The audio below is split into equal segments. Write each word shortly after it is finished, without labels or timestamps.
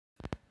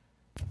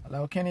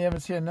Hello,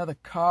 KennyCEvans here, another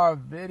car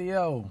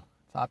video.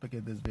 Topic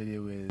of this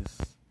video is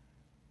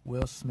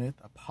Will Smith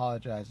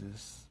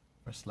apologizes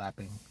for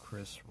slapping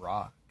Chris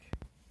Rock.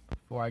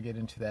 Before I get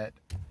into that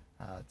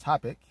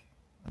topic,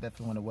 I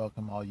definitely want to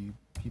welcome all you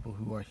people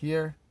who are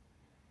here,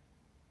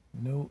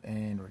 new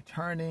and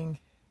returning.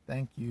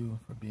 Thank you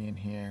for being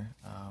here.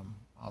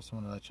 Also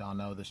want to let y'all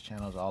know this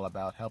channel is all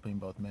about helping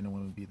both men and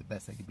women be the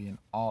best they can be in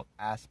all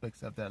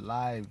aspects of their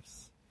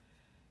lives.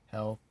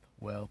 Health,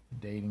 wealth,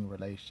 dating,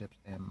 relationships,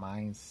 and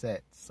mindset,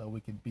 so we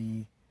could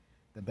be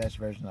the best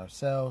version of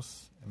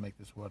ourselves and make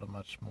this world a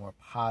much more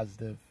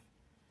positive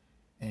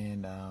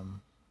and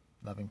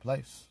loving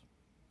place,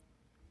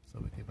 so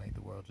we can make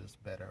the world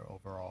just better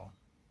overall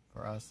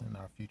for us and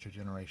our future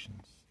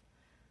generations.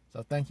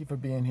 So thank you for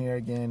being here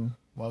again.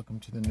 Welcome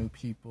to the new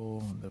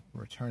people, the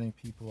returning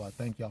people. I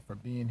thank y'all for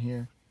being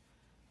here.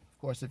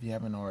 Of course, if you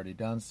haven't already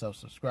done so,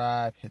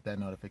 subscribe, hit that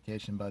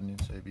notification button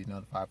so you'll be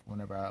notified for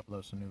whenever I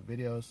upload some new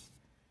videos.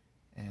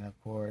 And of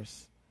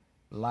course,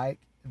 like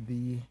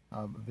the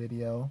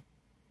video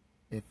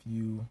if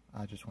you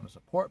just want to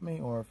support me,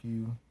 or if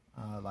you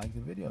like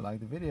the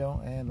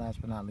video. And last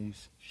but not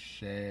least,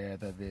 share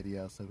the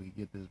video so we can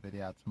get this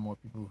video out to more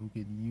people who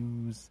can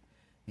use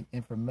the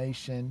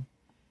information.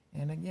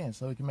 And again,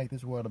 so we can make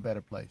this world a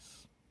better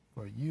place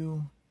for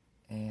you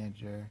and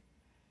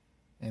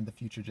the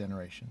future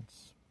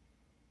generations.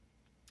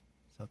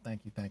 So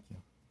thank you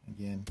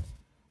again.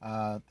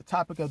 The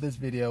topic of this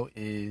video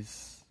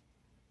is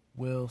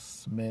Will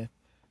Smith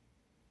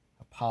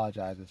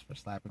apologizes for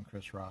slapping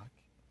Chris Rock.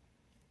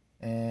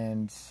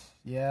 And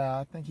yeah,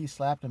 I think he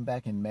slapped him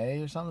back in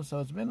May or something,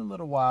 so it's been a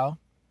little while.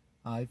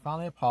 He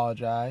finally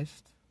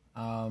apologized.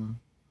 I'm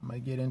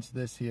gonna get into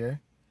this here.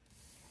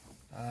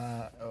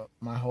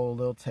 My whole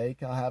little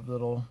take. I'll have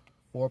little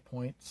 4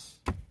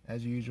 points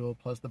as usual,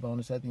 plus the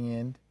bonus at the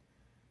end.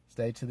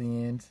 Stay to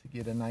the end to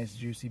get a nice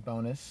juicy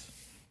bonus.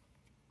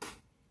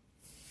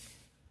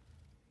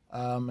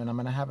 And I'm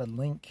gonna have a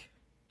link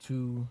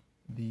to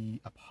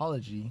the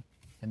apology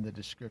in the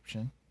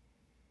description,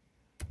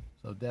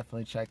 so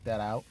definitely check that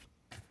out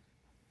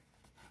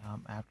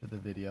after the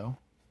video,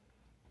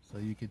 so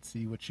you could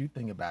see what you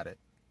think about it,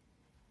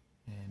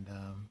 and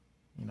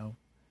you know,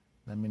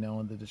 let me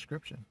know in the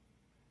description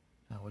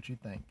what you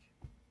think.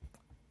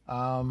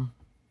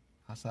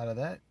 Outside of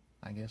that,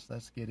 I guess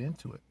let's get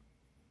into it.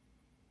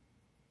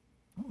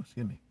 Oh,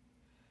 excuse me.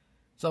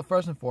 So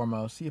first and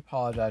foremost, he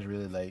apologized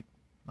really late.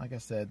 Like I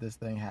said, this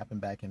thing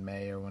happened back in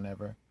May or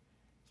whenever.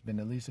 It's been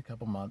at least a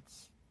couple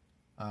months.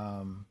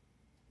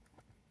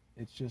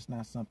 It's just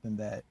not something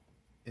that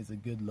is a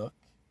good look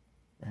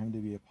for him to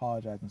be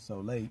apologizing so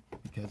late,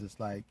 because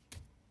it's like,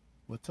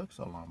 what took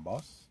so long,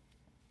 boss?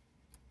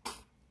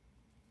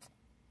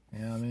 You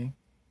know what I mean?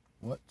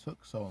 What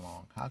took so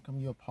long? How come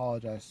you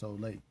apologize so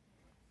late?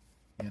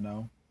 You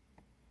know?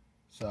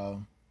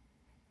 So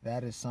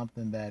that is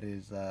something that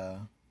is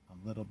a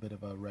little bit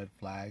of a red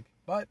flag.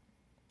 But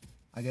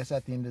I guess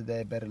at the end of the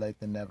day, better late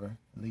than never.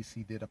 At least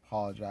he did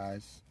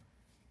apologize.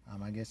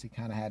 I guess he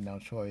kind of had no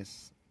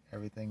choice.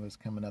 Everything was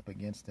coming up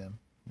against him,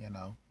 you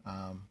know.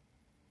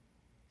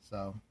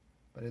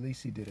 But at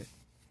least he did it.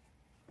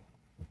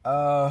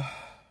 So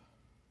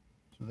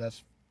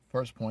that's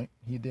first point.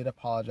 He did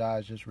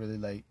apologize, just really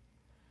late.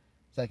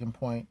 Second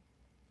point,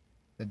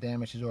 the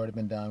damage has already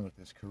been done with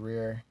his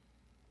career.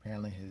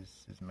 Apparently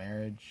his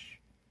marriage,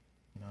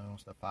 you know, he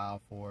wants to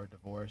file for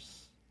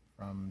divorce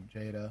from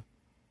Jada.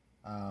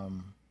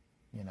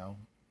 You know,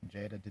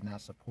 Jada did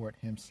not support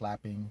him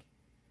slapping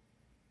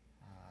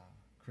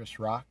Chris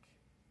Rock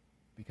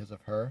because of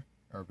her,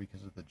 or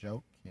because of the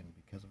joke, and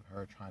because of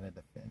her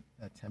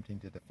attempting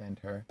to defend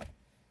her.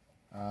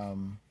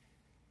 And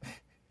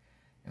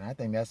I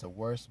think that's the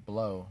worst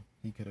blow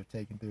he could have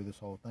taken through this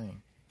whole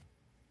thing.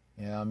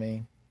 You know what I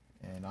mean?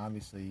 And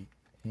obviously,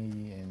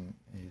 he and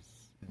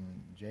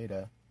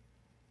Jada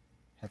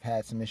have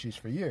had some issues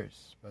for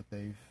years, but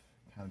they've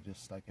kind of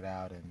just stuck it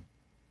out, and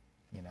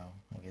you know,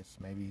 I guess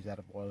maybe he's at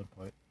a boiling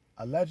point.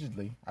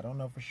 Allegedly, I don't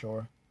know for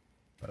sure,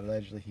 but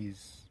allegedly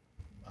he's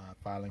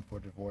filing for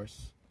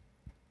divorce.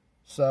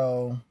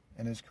 So,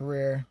 in his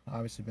career,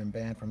 obviously been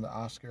banned from the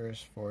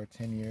Oscars for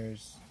 10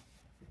 years.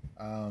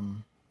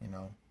 You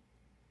know,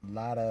 a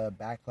lot of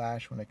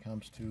backlash when it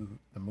comes to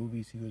the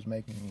movies he was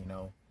making. You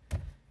know,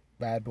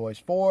 Bad Boys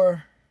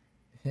 4,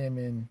 him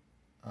and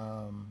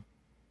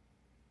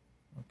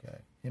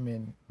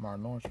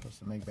Martin Lawrence supposed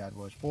to make Bad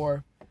Boys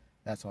 4.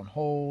 That's on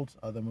hold.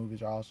 Other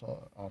movies are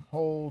also on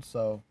hold.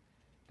 So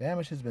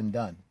damage has been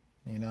done.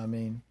 You know what I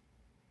mean?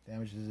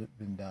 Damage has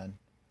been done.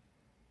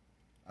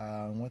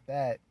 With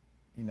that,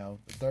 you know,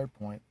 the third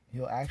point,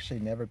 he'll actually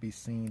never be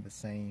seen the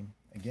same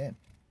again.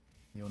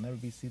 He'll never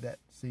be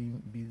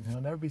he'll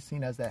never be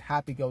seen as that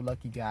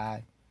happy-go-lucky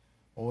guy,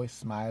 always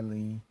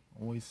smiling,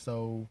 always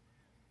so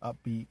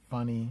upbeat,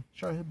 funny.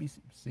 Sure, he'll be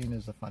seen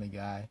as a funny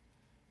guy,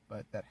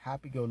 but that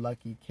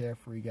happy-go-lucky,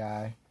 carefree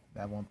guy,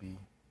 that won't be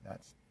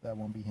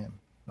him.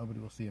 Nobody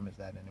will see him as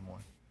that anymore.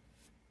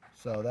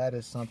 So that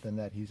is something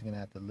that he's gonna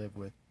have to live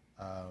with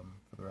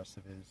for the rest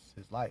of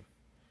his life.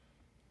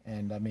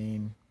 And I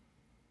mean,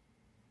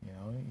 You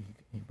know,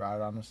 he brought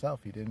it on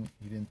himself. He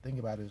didn't think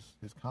about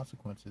his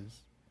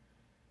consequences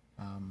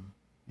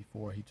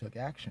before he took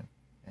action,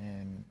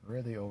 and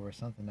really over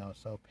something that was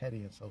so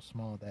petty and so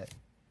small that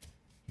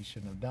he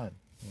shouldn't have done.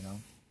 You know,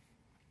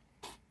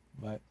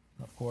 but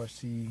of course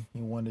he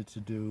wanted to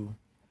do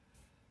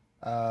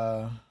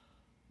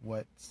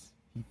what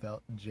he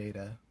felt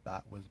Jada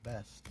thought was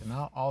best. And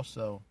I'll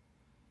also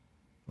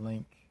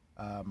link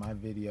my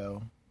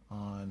video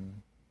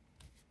on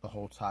the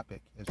whole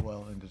topic as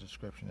well in the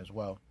description as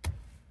well.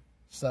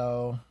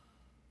 So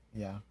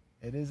yeah,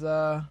 it is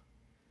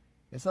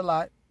it's a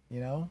lot, you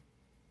know.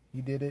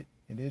 He did it.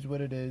 It is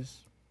what it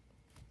is.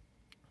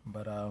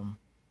 But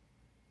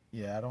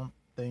yeah, I don't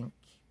think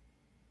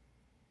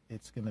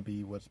it's gonna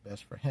be what's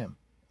best for him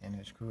in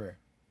his career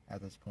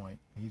at this point.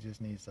 He just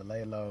needs to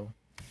lay low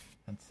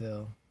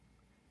until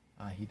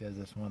he does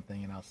this one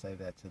thing, and I'll say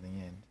that to the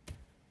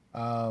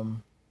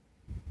end.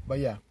 But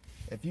yeah,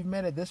 if you've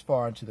made it this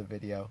far into the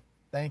video,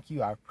 thank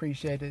you. I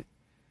appreciate it.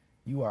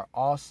 You are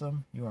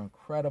awesome. You are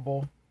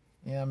incredible.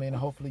 You know what I mean?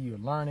 Hopefully you're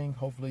learning.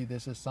 Hopefully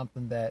this is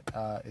something that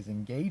is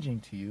engaging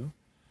to you,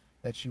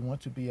 that you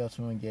want to be able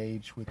to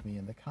engage with me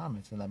in the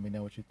comments and let me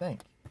know what you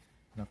think.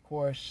 And of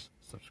course,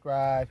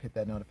 subscribe, hit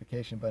that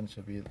notification button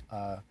to be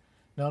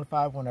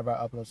notified whenever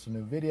I upload some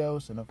new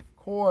videos. And of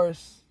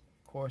course,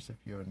 if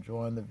you're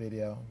enjoying the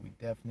video, we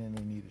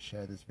definitely need to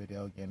share this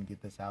video again,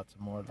 get this out to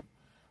more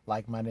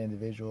like-minded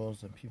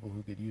individuals and people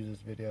who could use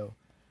this video,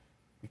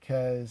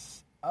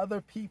 because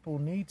other people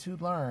need to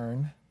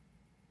learn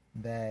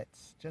that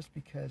just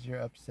because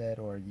you're upset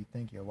or you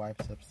think your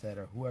wife's upset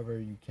or whoever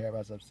you care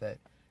about is upset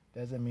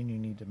doesn't mean you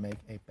need to make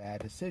a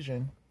bad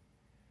decision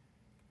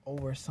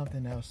over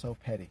something that was so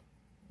petty.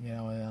 You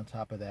know, and on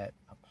top of that,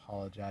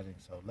 apologizing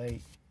so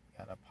late. You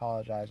gotta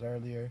apologize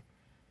earlier.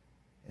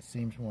 It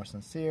seems more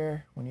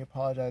sincere when you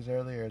apologize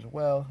earlier as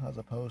well, as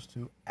opposed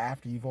to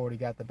after you've already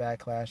got the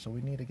backlash. So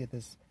we need to get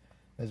this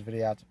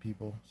video out to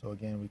people, so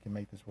again we can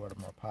make this world a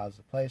more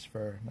positive place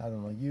for not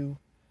only you,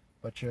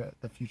 but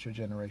the future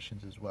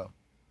generations as well.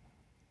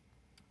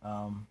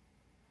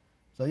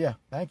 So yeah,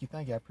 thank you.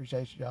 I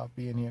appreciate y'all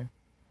being here.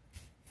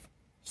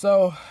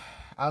 So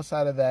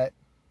outside of that,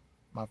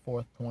 my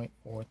fourth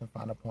and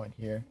final point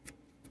here,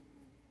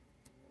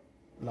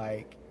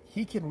 like,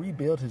 he can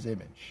rebuild his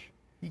image.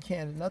 He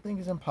can. Nothing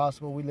is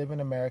impossible. We live in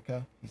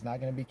America. He's not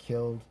going to be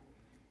killed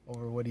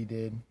over what he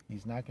did.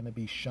 He's not going to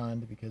be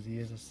shunned because he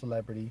is a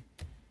celebrity.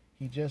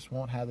 He just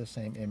won't have the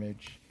same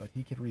image, but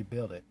he can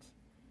rebuild it.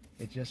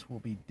 It just will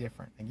be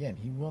different. Again,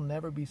 he will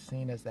never be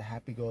seen as the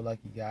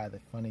happy-go-lucky guy, the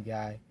funny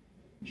guy.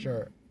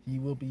 Sure, he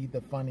will be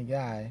the funny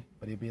guy,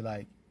 but he'll be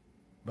like,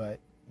 but,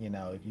 you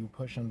know, if you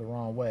push him the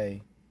wrong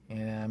way, you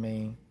know what I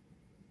mean,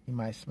 he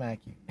might smack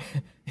you.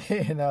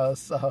 You know,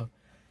 so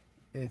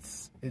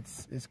it's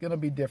gonna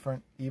be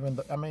different. Even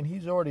though, I mean,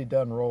 he's already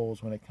done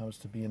roles when it comes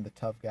to being the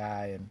tough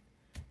guy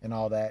and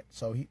all that,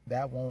 so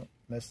that won't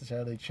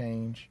necessarily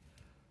change.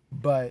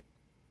 But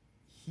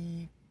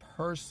he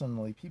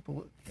personally,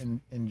 people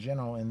in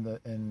general in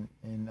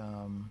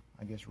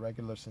I guess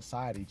regular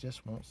society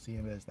just won't see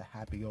him as the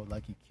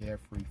happy-go-lucky,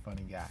 carefree,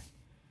 funny guy.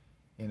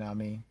 You know what I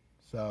mean?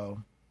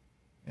 So,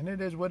 and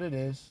it is what it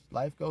is.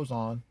 Life goes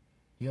on.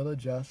 He'll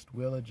adjust.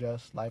 We'll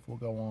adjust. Life will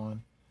go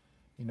on.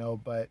 You know,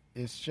 but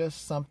it's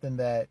just something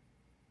that,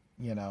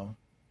 you know,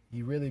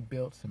 he really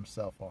built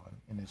himself on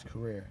in his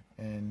career.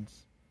 And,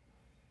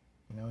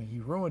 you know, he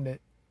ruined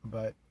it,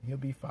 but he'll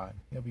be fine.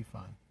 He'll be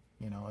fine.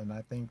 You know, and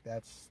I think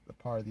that's the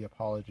part of the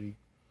apology.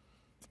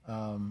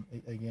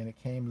 Again,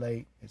 it came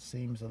late. It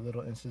seems a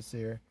little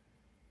insincere.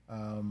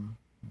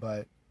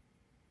 But,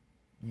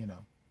 you know,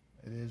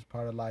 it is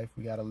part of life.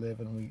 We got to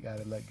live and we got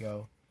to let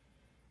go.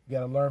 We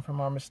got to learn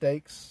from our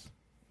mistakes,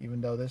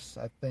 even though this,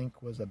 I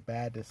think, was a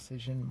bad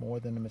decision more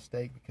than a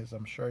mistake, because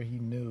I'm sure he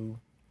knew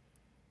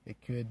it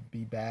could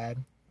be bad.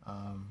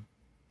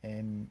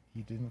 And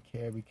he didn't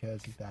care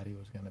because he thought he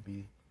was going to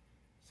be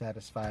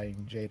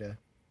satisfying Jada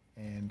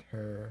and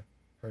her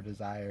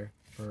desire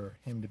for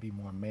him to be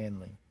more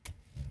manly.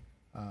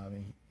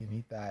 And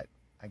he thought,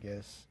 I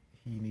guess,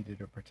 he needed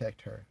to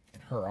protect her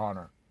and her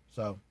honor.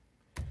 So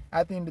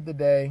at the end of the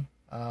day,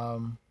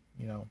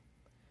 you know,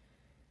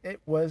 it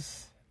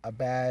was a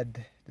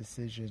bad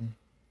decision,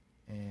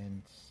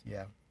 and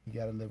yeah, you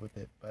got to live with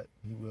it, but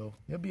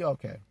he'll be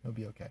okay. He'll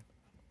be okay.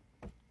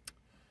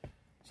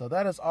 So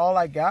that is all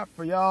I got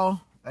for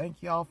y'all.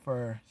 Thank y'all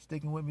for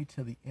sticking with me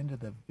till the end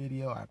of the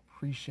video. I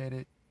appreciate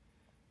it.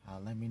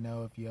 Let me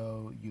know if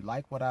you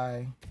like what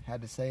I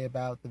had to say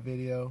about the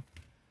video.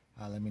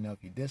 Let me know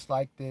if you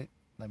disliked it.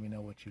 Let me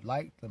know what you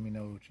liked. Let me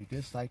know what you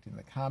disliked in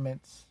the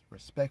comments,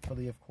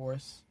 respectfully, of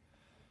course.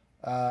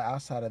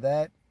 Outside of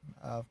that,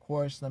 of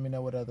course, let me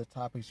know what other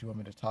topics you want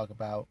me to talk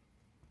about.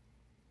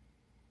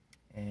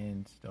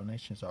 And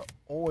donations are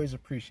always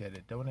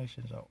appreciated.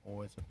 Donations are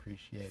always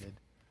appreciated.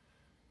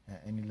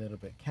 Any little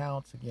bit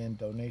counts. Again,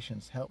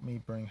 donations help me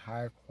bring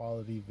higher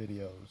quality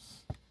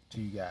videos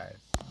to you guys.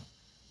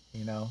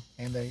 You know,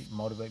 and they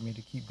motivate me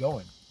to keep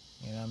going.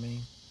 You know what I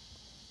mean?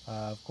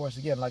 Of course,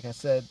 again, like I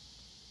said,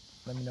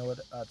 Let me know what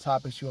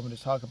topics you want me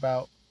to talk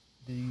about.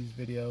 These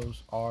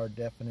videos are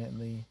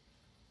definitely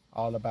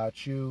all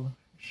about you.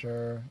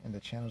 Sure, and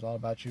the channel's all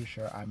about you.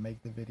 Sure, I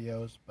make the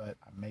videos, but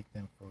I make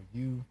them for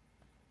you.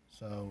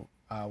 So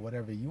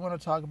whatever you want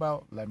to talk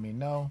about, let me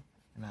know,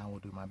 and I will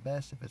do my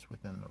best if it's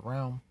within the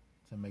realm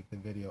to make the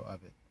video of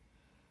it.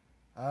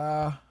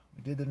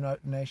 We did the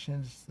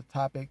donations, the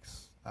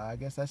topics. I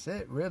guess that's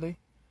it, really.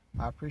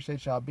 I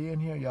appreciate y'all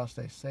being here. Y'all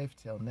stay safe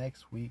till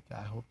next week.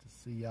 I hope to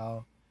see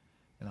y'all,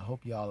 and I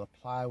hope y'all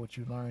apply what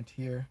you learned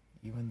here,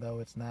 even though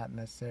it's not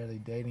necessarily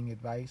dating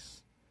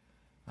advice.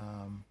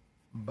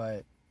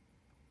 But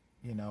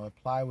you know,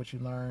 apply what you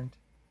learned,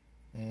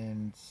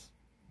 and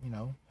you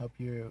know, help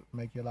you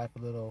make your life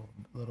a little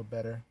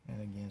better.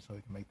 And again, so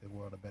we can make the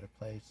world a better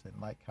place. And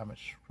like, comment,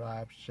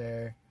 subscribe,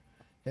 share,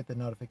 hit the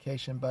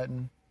notification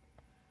button,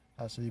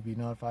 so you'll be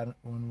notified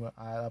when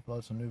I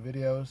upload some new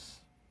videos.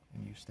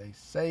 And you stay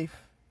safe,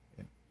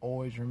 and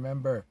always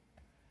remember,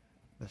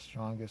 the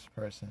strongest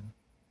person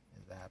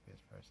is the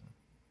happiest person.